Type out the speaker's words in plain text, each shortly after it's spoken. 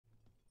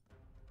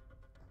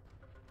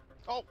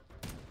Oh!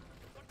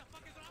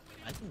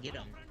 I can get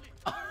him.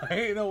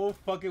 Ain't no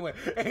fucking way.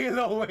 Ain't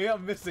no way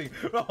I'm missing.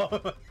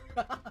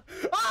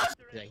 Ah!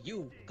 Like,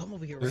 you come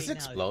over here Does right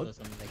this now. explode? Goes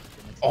some, like,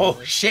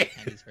 Oh shit!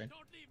 Andy's friend.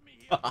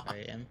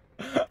 Sorry, M.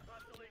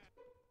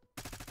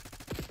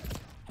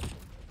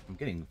 I'm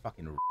getting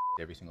fucking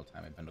every single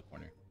time I bend a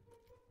corner.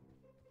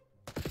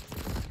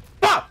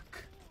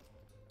 Fuck!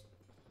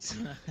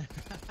 Damn.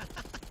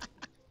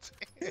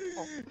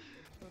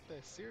 Not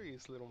that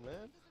serious, little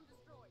man.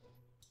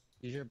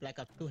 Use your Black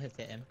Ops 2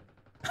 headset, M.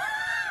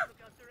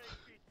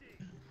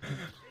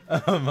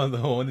 I'm the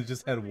one who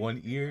just had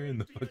one ear in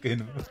the fucking.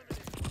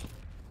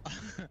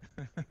 For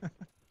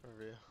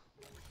real.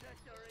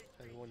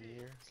 Had 1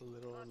 year. It's a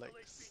little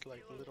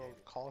like a little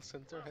call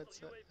center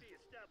headset.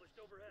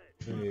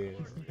 Yeah.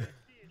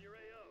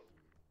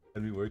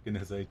 I'd be working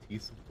as IT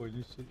support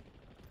and shit.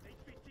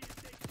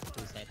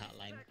 Suicide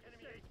hotline.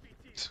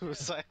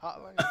 Suicide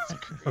hotline. That's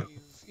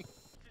crazy.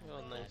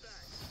 Oh,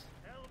 nice.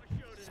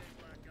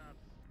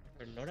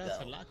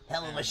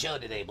 Hell of a show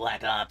today,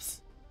 Black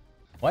Ops.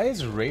 Why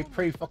is Ray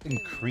Prey fucking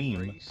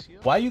cream?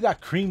 Why you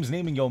got cream's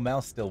name in your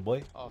mouth still,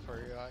 boy? Oh,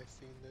 for real, I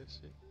seen this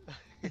shit.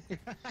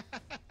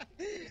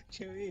 What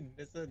you mean?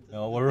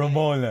 No, we're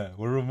Ramona.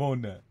 We're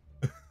Ramona.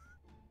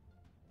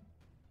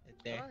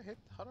 There.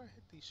 How do I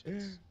hit these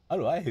shits? How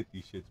do I hit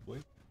these shits,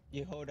 boy?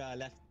 You hold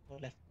left.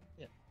 Hold left.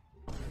 Yeah.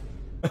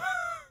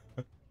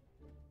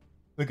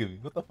 Look at me.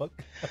 What the fuck?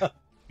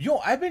 Yo,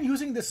 I've been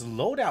using this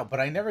loadout, but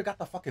I never got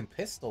the fucking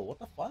pistol. What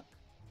the fuck?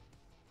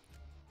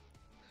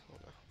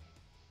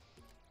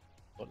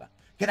 Hold on.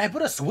 Can I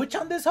put a switch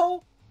on this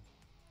hole?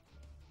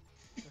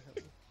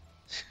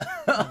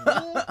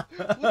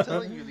 Who's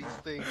telling you these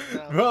things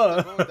now?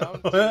 Bro,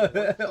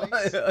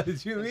 What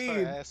did you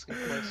mean?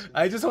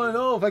 I just want to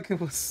know if I can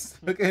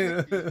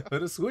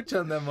put a switch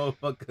on that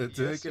motherfucker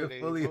to make it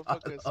fully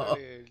hot.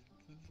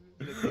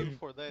 The day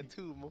before that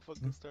too,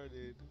 motherfucker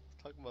started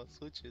talking about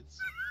switches.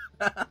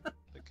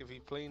 Like if he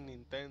playing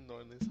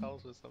Nintendo in his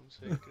house or some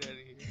shit, get out of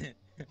here.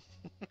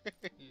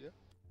 Yeah.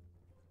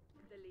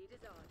 The lead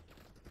is on.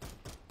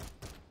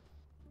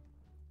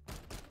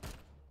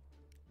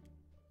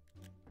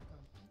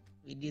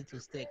 We need to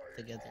stick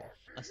together.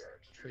 Us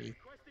three.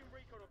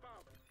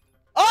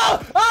 Oh!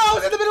 Oh! I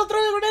was in the middle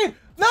throwing a grenade!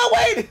 No,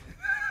 wait!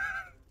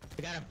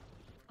 I got him.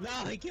 No,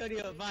 he killed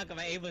you. Fuck,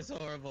 my aim was so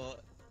horrible.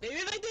 Maybe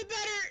if I did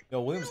better!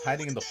 Yo, William's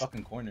hiding in the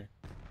fucking corner.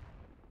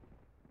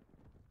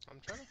 I'm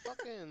trying to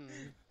fucking...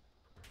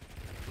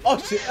 Oh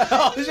shit!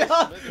 Oh shit!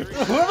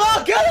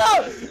 Ramon, get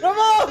up!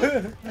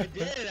 Ramon! I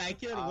did. I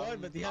killed one,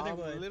 but the other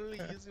one. I'm literally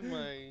using my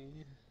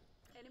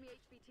Enemy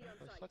HVT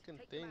on site. fucking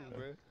Take thing, them out.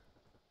 bro.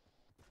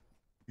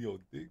 Yo,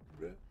 dick,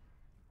 bro.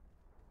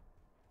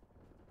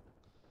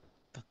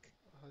 Fuck.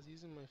 I was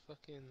using my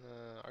fucking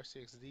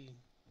RCXD.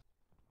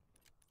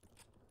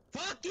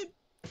 Fucking.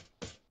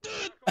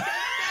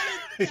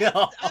 Yo.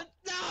 Oh,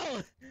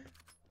 no!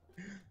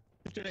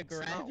 I'm trying to It's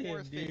grab not him,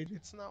 worth it. dude.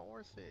 It's not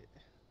worth it.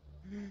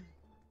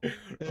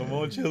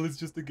 Ramon, chill. It's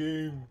just a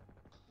game.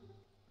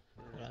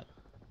 Hold up.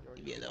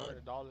 You Give me already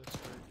another $100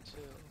 for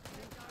chill.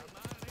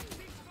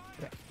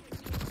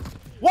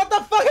 What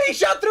the fuck? He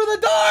shot through the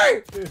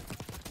door!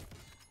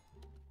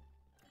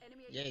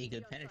 Enemy Yeah, you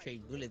could HVT on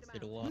penetrate site. bullets Take through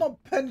the them wall. I'm gonna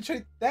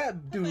penetrate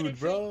that dude, Penetrate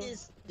bro.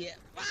 this. Yeah.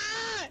 Ah!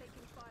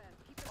 Taking fire.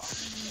 Keep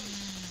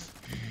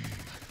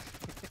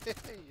it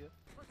on. Yeah.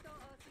 Hostile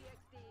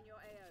RCXD in your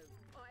AO.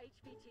 Our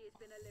HVT has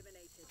been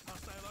eliminated.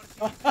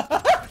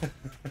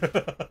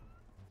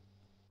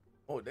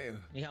 Oh damn.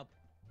 Need help.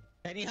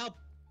 I need help.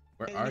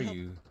 Where Hey, are help.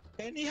 you?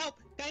 I need help.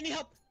 I need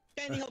help.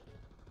 I need help.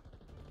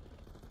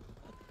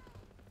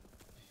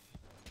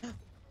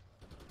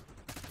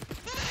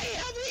 Hey,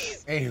 help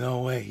please! Ain't no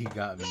way he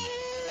got me. No!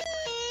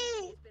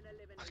 Has been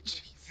eliminated.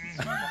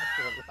 Jesus.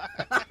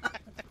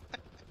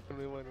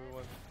 We won.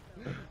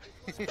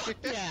 Fuck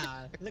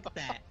yeah! Look at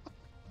that.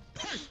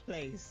 First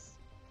place.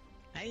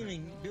 I didn't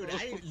even, dude. I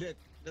didn't look.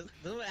 This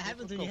is what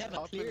happens when you have a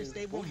clear,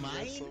 stable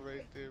mind.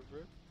 Right there,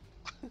 bro.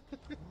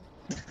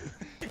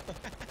 You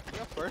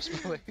got first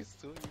place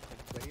too. You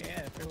can play.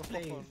 Yeah, first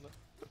place. No.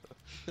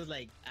 So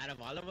like, out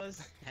of all of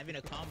us, having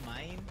a calm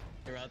mind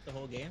throughout the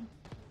whole game.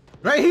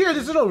 Right here,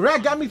 this little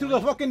rat got me through the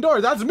fucking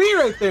door. That's me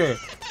right there.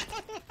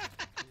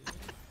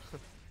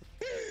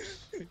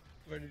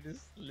 Where did this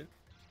slip?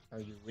 Are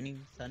you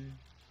winning, son?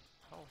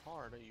 How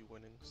hard are you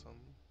winning, son?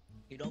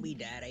 You don't be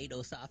dad. I ain't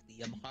no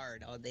softy. I'm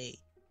hard all day.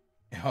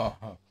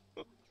 Oh,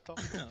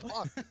 The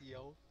fuck,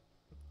 yo?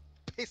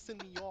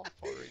 Pissing me off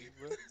already,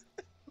 bro.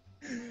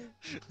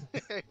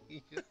 Alright.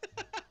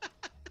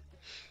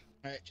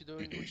 What you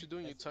doing? What you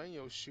doing? You tying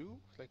your shoe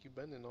like you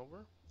bending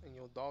over, and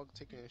your dog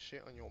taking a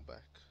shit on your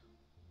back,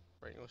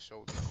 right on your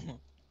shoulder,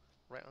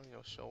 right on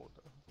your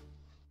shoulder.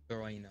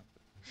 Girl, you know.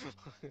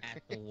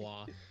 At the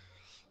wall.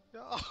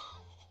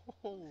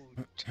 Oh,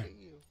 damn.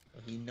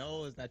 He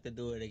knows not to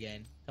do it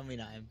again. Tell me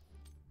not him.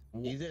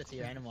 You do it to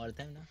your animal all the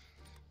time now.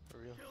 For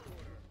real.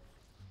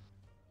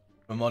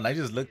 Ramon, I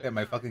just looked at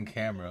my fucking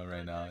camera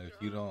right now. If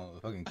you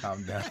don't fucking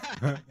calm down.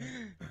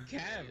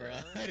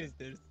 Camera? What is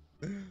this?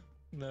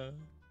 No.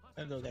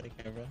 I don't got a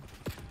camera.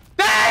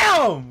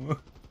 Damn!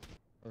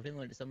 We're feeling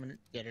like someone.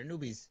 Yeah, they're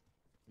newbies.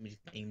 Let me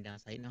just aim down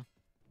sight now.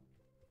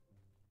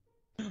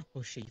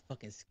 Oh shit, you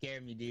fucking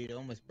scared me, dude. I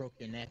almost broke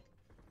your neck.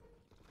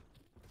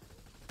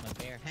 My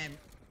bare hand.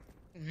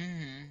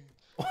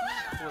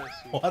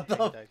 What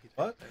the?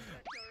 What?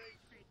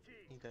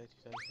 He died.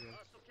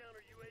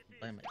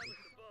 Why am I?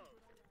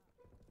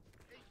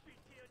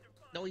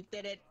 No, he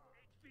did it.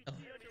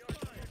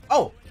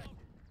 Oh!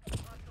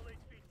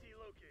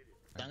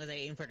 As long as I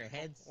aim for their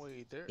heads,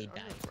 Wait, they're they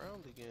die.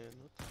 underground again.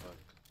 What the fuck?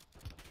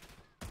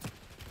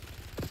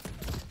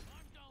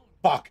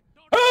 Fuck!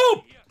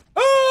 Help!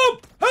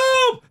 Help!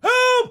 Help!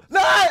 Help! No!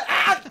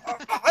 Ah!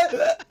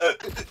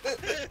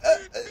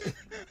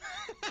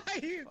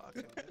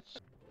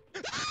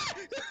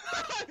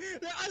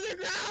 They're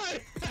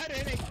underground!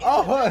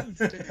 Oh, what?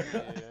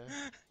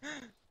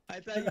 I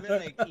thought you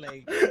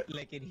meant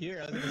like in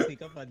here. I was gonna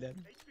sneak up on them.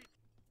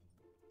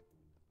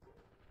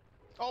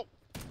 Oh!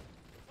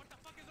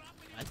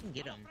 I can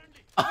get them.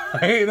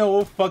 Ain't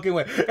no fucking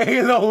way.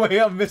 Ain't no way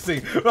I'm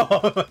missing.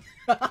 Oh,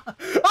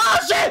 oh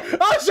shit!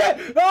 Oh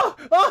shit! Oh!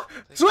 Oh!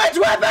 Switch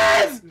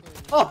weapons!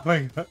 Oh my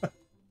god.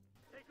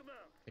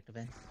 Pick the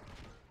vents.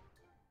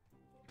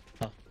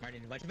 Oh,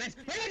 Martin, watch the vents!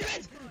 Martin, watch the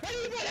vents!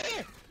 Martin,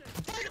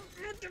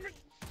 watch the vents!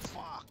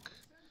 Fuck!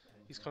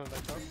 He's coming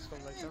back down.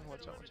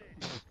 Watch out.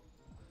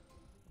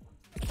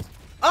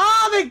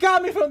 Oh, they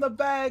got me from the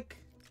back.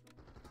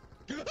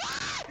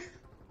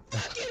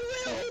 Fucking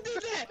Will, who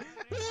did that?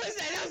 Who was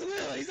that? That was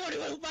Will. He's the only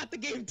one who bought the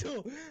game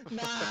too.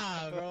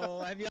 Nah, bro.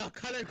 Have y'all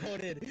color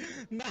coded?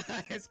 Nah,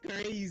 that's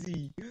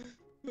crazy.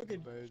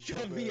 Fucking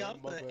shove me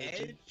off the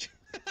edge.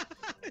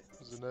 It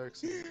was an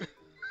accident.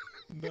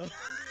 No.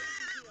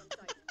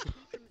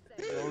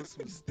 That was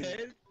some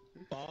Dead.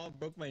 Ball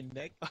broke my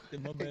neck.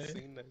 In my I bed.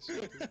 seen that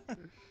shit.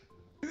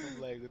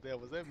 I'm like,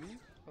 was that me?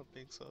 I don't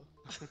think so.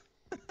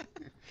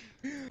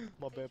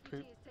 My bad,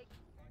 Pimp.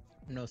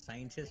 I'm no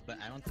scientist, but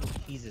I don't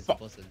think cheese is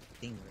supposed to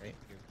thing, right?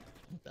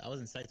 I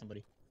was inside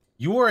somebody.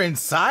 You were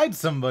inside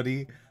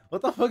somebody?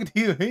 What the fuck do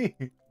you mean?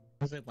 It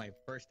was like my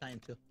first time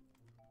too.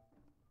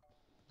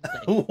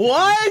 Like,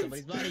 What?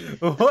 somebody's body.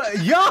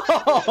 What?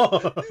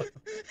 Yo!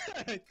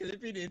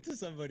 Clipping into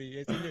somebody.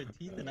 I seen their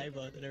teeth and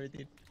eyeballs and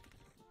everything.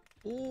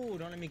 Ooh,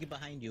 don't let me get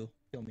behind you.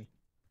 Kill me.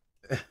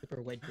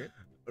 Super wet grip.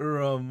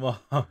 Ramon.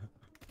 I'm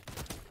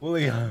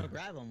William. gonna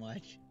grab them,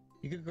 watch.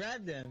 You can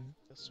grab them.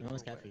 That's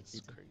Ramon's right, captured. it's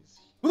crazy.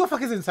 Who the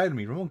fuck is inside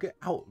me? Ramon, get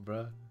out,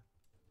 bruh.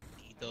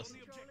 Eat those.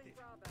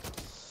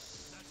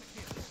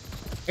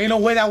 Ain't no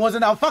way that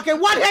wasn't a fucking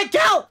one-hit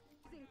kill!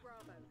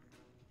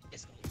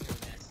 Let's go.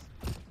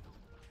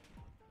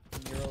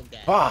 Neuro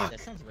gas. Fuck. That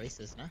sounds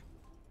racist, huh?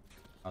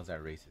 How's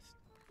that racist?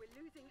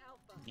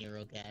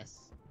 Neuro gas.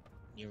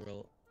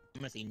 Neuro. I'm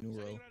gonna say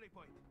neuro.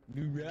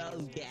 Neuro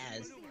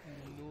gas.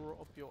 Neuro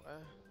up your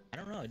ass. I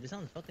don't know. It just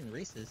sounds fucking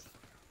racist.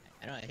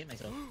 I don't know. I hate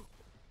myself.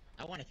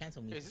 I want to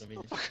cancel me Is for this some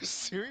reason. motherfucker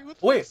serious? What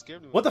the Wait, fuck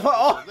scared me what the like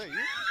fuck? that? Oh!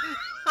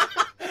 Was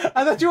that you?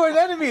 I thought you were an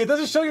enemy. It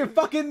doesn't show your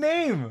fucking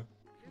name.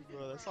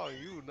 Bro, that's all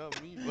you, not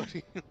me,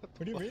 buddy.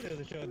 What do you mean it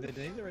doesn't show the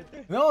names are right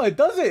there? No, it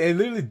doesn't. It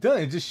literally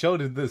doesn't. It just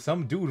showed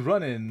some dude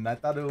running. And I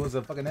thought it was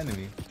a fucking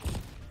enemy.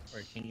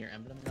 Or change your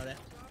emblem and all that.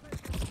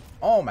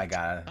 Oh my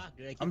god. Fuck,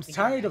 dude, I keep I'm thinking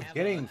tired I of have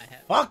getting I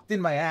have- fucked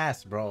in my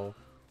ass, bro.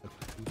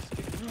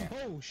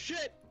 Oh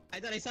shit! I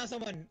thought I saw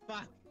someone.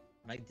 Fuck.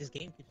 Like this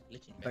game keeps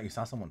glitching. I thought you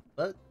saw someone.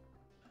 Fuck.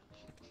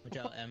 Watch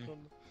out,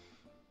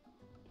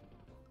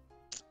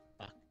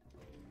 Fuck.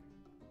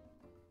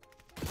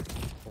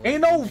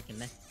 Ain't no. Neck and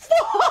neck.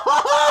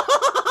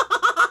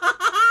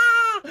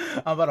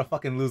 I'm about to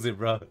fucking lose it,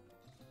 bro.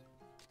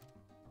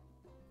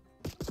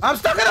 I'm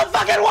stuck in a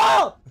fucking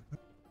wall!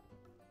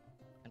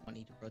 I want to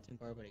eat a protein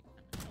bar, but I kind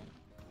of don't.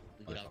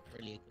 We get out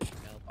early. It could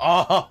help.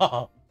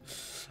 Oh,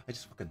 I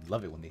just fucking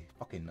love it when they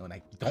fucking when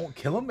I don't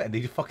kill them and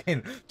they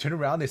fucking turn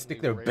around and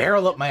stick their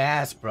barrel up my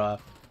ass, bro.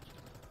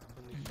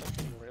 When they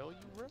fucking rail you,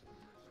 bro?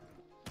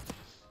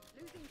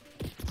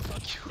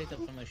 Pick up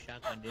someone's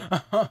shotgun, dude.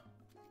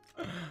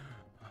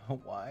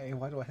 Why?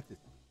 Why do I have to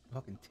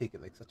fucking take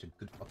it like such a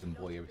good fucking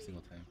boy every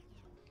single time?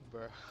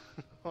 Bro,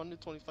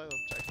 125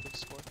 objective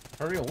score.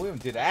 Hurry up, William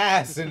did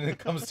ass when it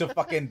comes to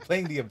fucking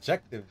playing the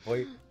objective,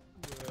 boy.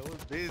 Bro, I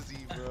was busy,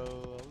 bro. I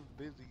was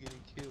busy getting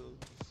kills.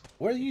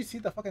 Where do you see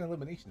the fucking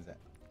eliminations at?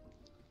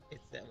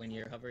 It's that when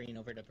you're hovering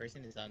over the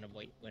person, it's on the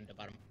white when the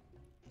bottom.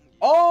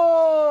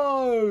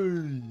 Oh!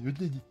 Where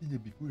did you see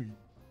that before?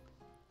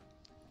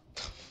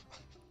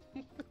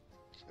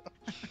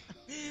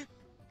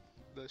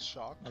 The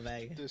shock My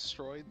bag.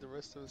 destroyed the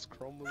rest of his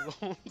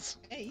chromosomes.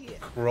 Hey.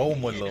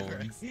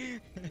 Chromalones.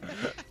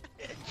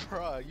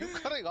 Bruh, you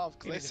cutting off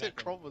because I said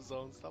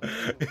chromosomes. Stop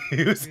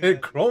You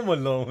said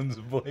chromalones,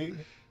 boy.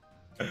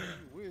 You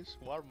wish.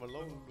 Water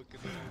Malone looking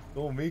at you.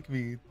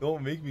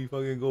 Don't make me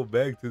fucking go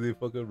back to the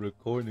fucking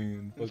recording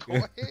and Go fucking.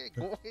 ahead,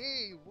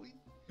 boy.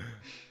 I'm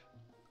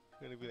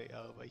gonna be like,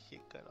 oh, my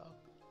shit cut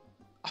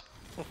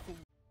off.